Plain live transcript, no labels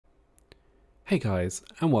Hey guys,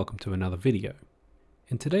 and welcome to another video.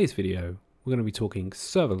 In today's video, we're going to be talking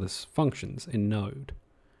serverless functions in Node.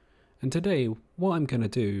 And today, what I'm going to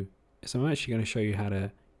do is I'm actually going to show you how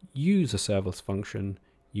to use a serverless function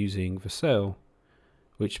using Vercel,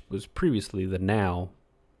 which was previously the Now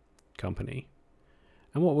company.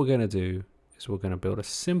 And what we're going to do is we're going to build a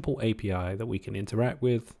simple API that we can interact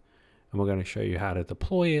with, and we're going to show you how to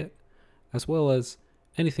deploy it, as well as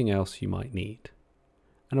anything else you might need.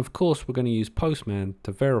 And of course, we're going to use Postman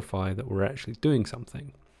to verify that we're actually doing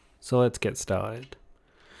something. So let's get started.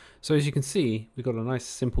 So as you can see, we've got a nice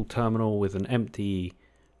simple terminal with an empty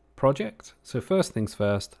project. So first things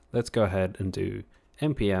first, let's go ahead and do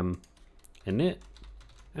npm init,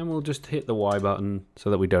 and we'll just hit the Y button so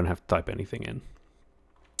that we don't have to type anything in.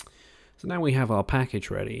 So now we have our package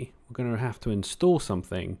ready. We're going to have to install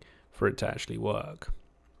something for it to actually work.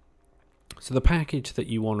 So the package that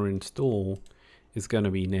you want to install is going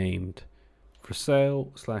to be named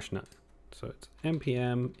Vercel/Node. So it's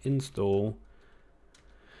npm install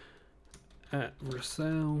at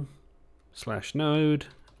Vercel/Node,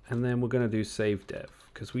 and then we're going to do save dev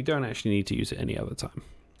because we don't actually need to use it any other time.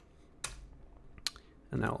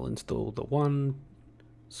 And that will install the one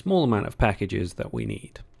small amount of packages that we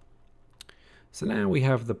need. So now we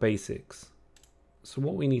have the basics. So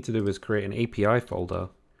what we need to do is create an API folder,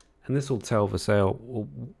 and this will tell Vercel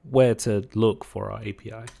where to look for our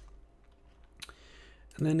API. And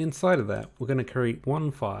then inside of that, we're going to create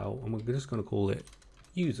one file, and we're just going to call it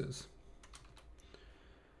users.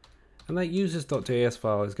 And that users.js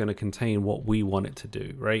file is going to contain what we want it to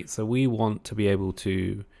do, right? So we want to be able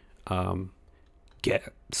to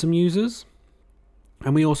get some users,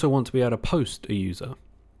 and we also want to be able to post a user.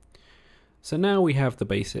 So now we have the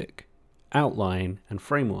basic outline and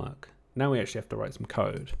framework. Now we actually have to write some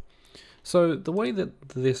code. So the way that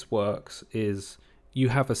this works is you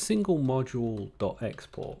have a single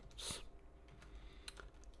module.exports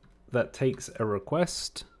that takes a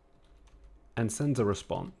request and sends a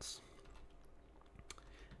response.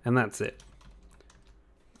 And that's it.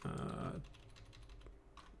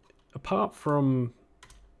 Apart from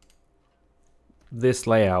this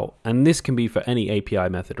layout, and this can be for any API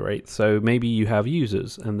method, right? So maybe you have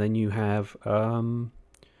users, and then you have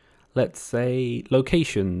let's say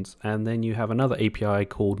locations, and then you have another API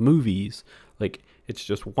called movies. Like, it's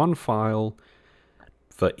just one file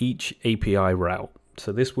for each API route.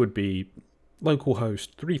 So this would be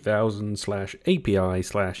localhost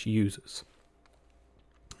 3000/API/users.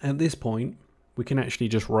 At this point, we can actually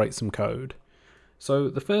just write some code. So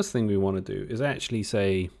the first thing we want to do is actually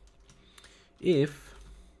say if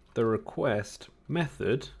the request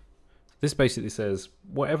method, this basically says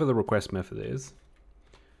whatever the request method is,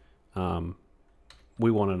 we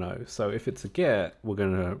want to know. So if it's a get, we're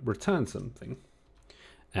going to return something.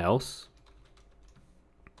 Else,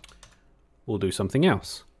 we'll do something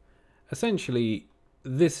else. Essentially,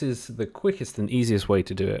 this is the quickest and easiest way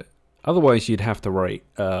to do it. Otherwise, you'd have to write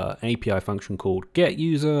an API function called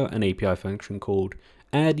getUser, an API function called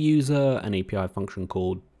addUser, an API function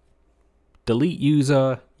called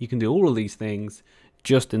deleteUser. You can do all of these things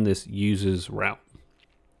just in this users route.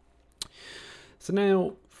 So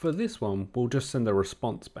now for this one, we'll just send a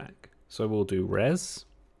response back. So we'll do res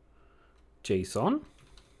JSON,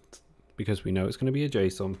 because we know it's going to be a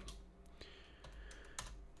JSON.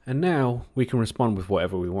 And now we can respond with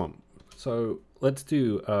whatever we want. So let's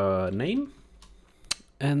do a name,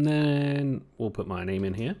 and then we'll put my name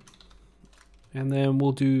in here, and then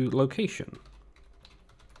we'll do location,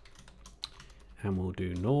 and we'll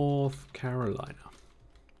do North Carolina.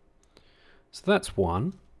 So that's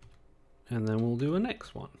one. And then we'll do a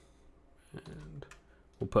next one, and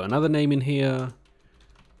we'll put another name in here,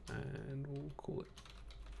 and we'll call it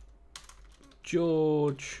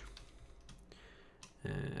George,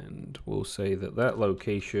 and we'll say that that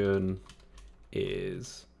location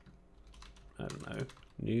is, I don't know,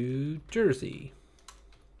 New Jersey.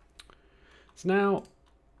 So now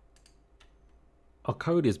our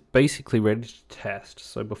code is basically ready to test.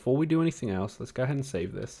 So before we do anything else, let's go ahead and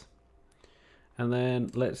save this. And then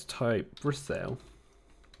let's type Vercel.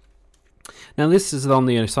 Now this is on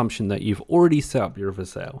the assumption that you've already set up your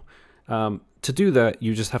Vercel. To do that,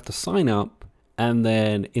 you just have to sign up and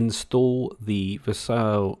then install the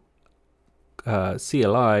Vercel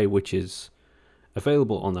CLI, which is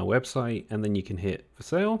available on their website. And then you can hit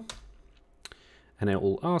Vercel, and it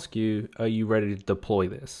will ask you, are you ready to deploy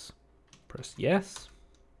this? Press yes.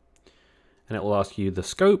 And it will ask you the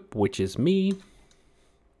scope, which is me.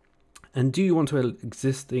 And do you want to an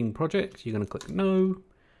existing project? You're going to click no,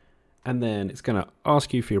 and then it's going to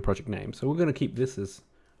ask you for your project name. So we're going to keep this as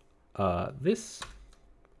this,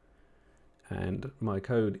 and my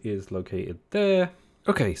code is located there.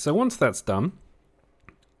 Okay, so once that's done,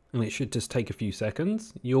 and it should just take a few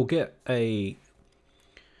seconds, you'll get a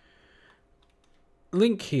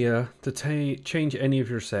link here to change any of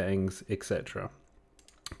your settings, etc.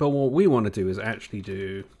 But what we want to do is actually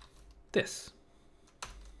do this.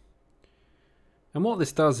 And what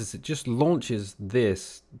this does is it just launches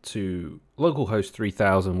this to localhost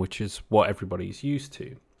 3000, which is what everybody's used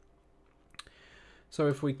to. So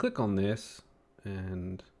if we click on this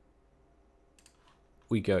and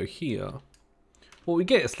we go here, what we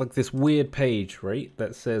get is like this weird page, right,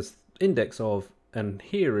 that says index of, and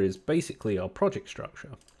here is basically our project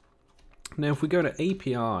structure. Now if we go to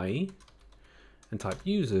API and type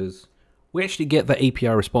users, we actually get the API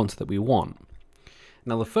response that we want.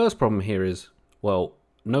 Now the first problem here is, well,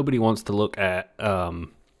 nobody wants to look at a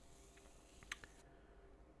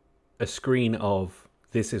screen of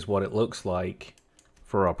this is what it looks like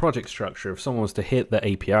for our project structure if someone was to hit the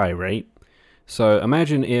API, right? So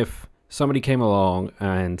imagine if somebody came along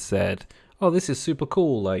and said, oh, this is super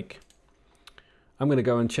cool, like I'm going to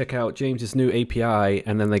go and check out James's new API,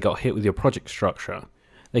 and then they got hit with your project structure.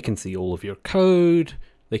 They can see all of your code.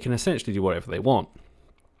 They can essentially do whatever they want.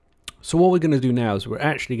 So what we're going to do now is we're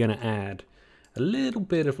actually going to add a little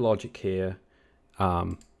bit of logic here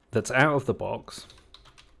that's out of the box.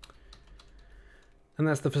 And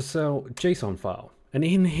that's the Vercel JSON file. And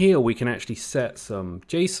in here we can actually set some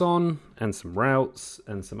JSON and some routes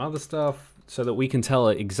and some other stuff so that we can tell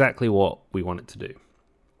it exactly what we want it to do.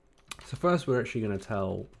 So first we're actually going to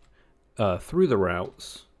tell through the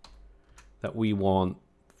routes that we want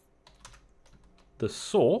the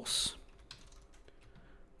source,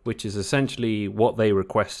 which is essentially what they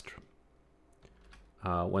request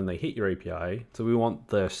when they hit your API. So we want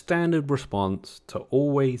the standard response to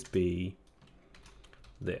always be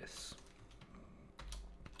this.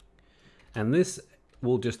 And this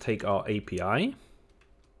will just take our API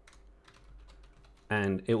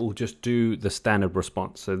and it will just do the standard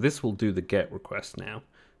response. So this will do the GET request now.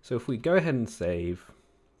 So if we go ahead and save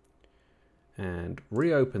and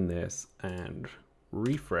reopen this and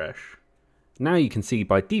refresh, now you can see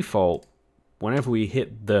by default, whenever we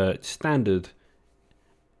hit the standard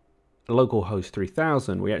localhost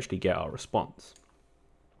 3000, we actually get our response.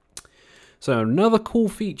 So another cool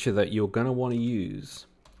feature that you're going to want to use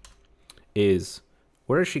is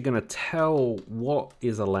we're actually going to tell what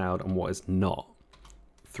is allowed and what is not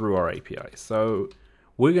through our API. So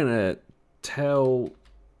we're going to tell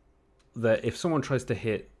that if someone tries to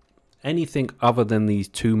hit anything other than these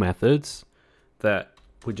two methods, that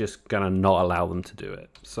we're just going to not allow them to do it.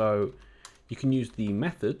 So you can use the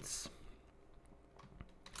methods,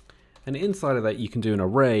 and inside of that you can do an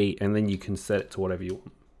array, and then you can set it to whatever you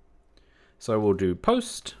want. So we'll do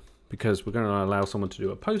post because we're going to allow someone to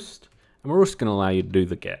do a post, and we're also going to allow you to do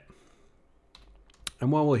the get.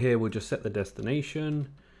 And while we're here, we'll just set the destination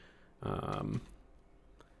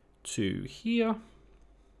to here.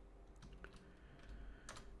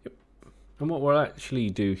 Yep. And what we'll actually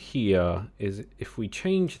do here is if we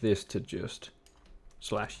change this to just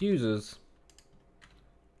 /users,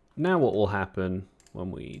 now what will happen when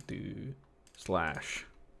we do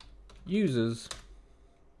 /users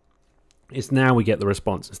is now we get the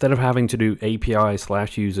response. Instead of having to do API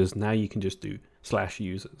 /users, now you can just do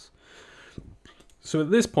 /users. So at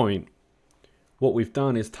this point, what we've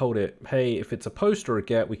done is told it, hey, if it's a post or a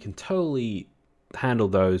get, we can totally handle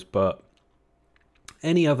those, but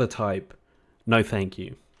any other type, no thank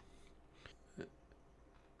you.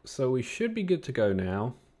 So we should be good to go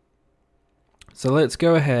now. So let's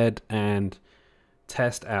go ahead and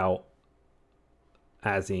test out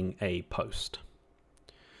asing a post.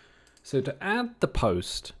 So to add the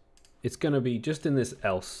post, it's going to be just in this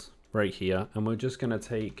else right here, and we're just going to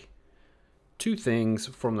take two things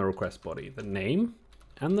from the request body, the name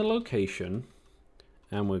and the location,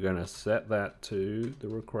 and we're going to set that to the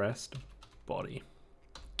request body.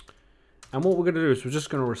 And what we're going to do is we're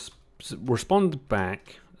just going to respond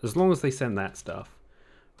back as long as they send that stuff.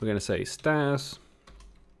 We're going to say status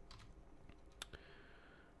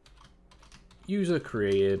user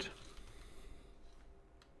created,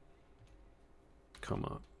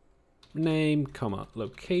 comma name, comma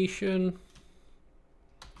location,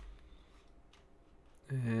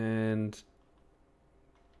 and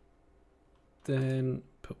then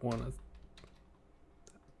put one of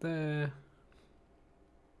there.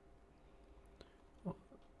 Oh,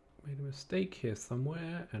 made a mistake here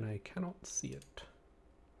somewhere and I cannot see it.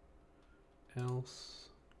 Else.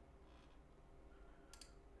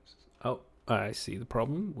 Oh, I see the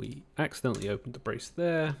problem. We accidentally opened the brace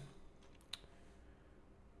there.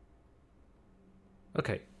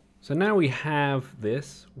 Okay, So now we have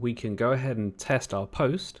this, we can go ahead and test our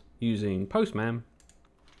post using Postman,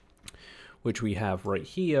 which we have right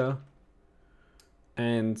here.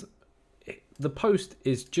 And the post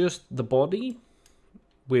is just the body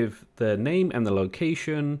with the name and the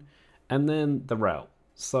location and then the route.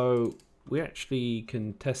 So we actually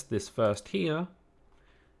can test this first here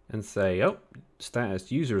and say, oh,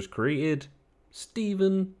 status user is created,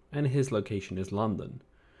 Stephen, and his location is London.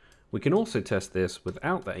 We can also test this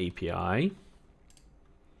without the API,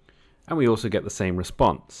 and we also get the same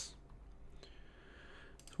response.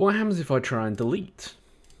 So what happens if I try and delete?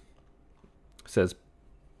 It says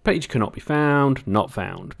page cannot be found, not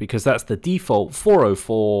found, because that's the default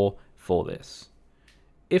 404 for this.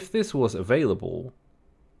 If this was available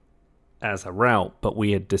as a route, but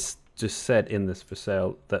we had just said in this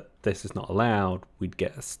Vercel that this is not allowed, we'd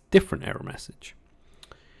get a different error message.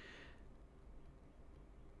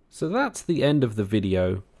 So that's the end of the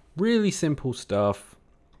video. Really simple stuff.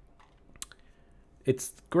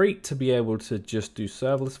 It's great to be able to just do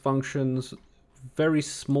serverless functions. Very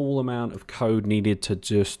small amount of code needed to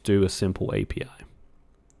just do a simple API.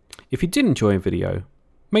 If you did enjoy a video,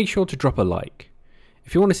 make sure to drop a like.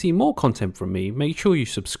 If you want to see more content from me, make sure you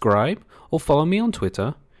subscribe or follow me on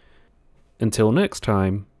Twitter. Until next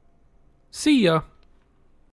time, see ya!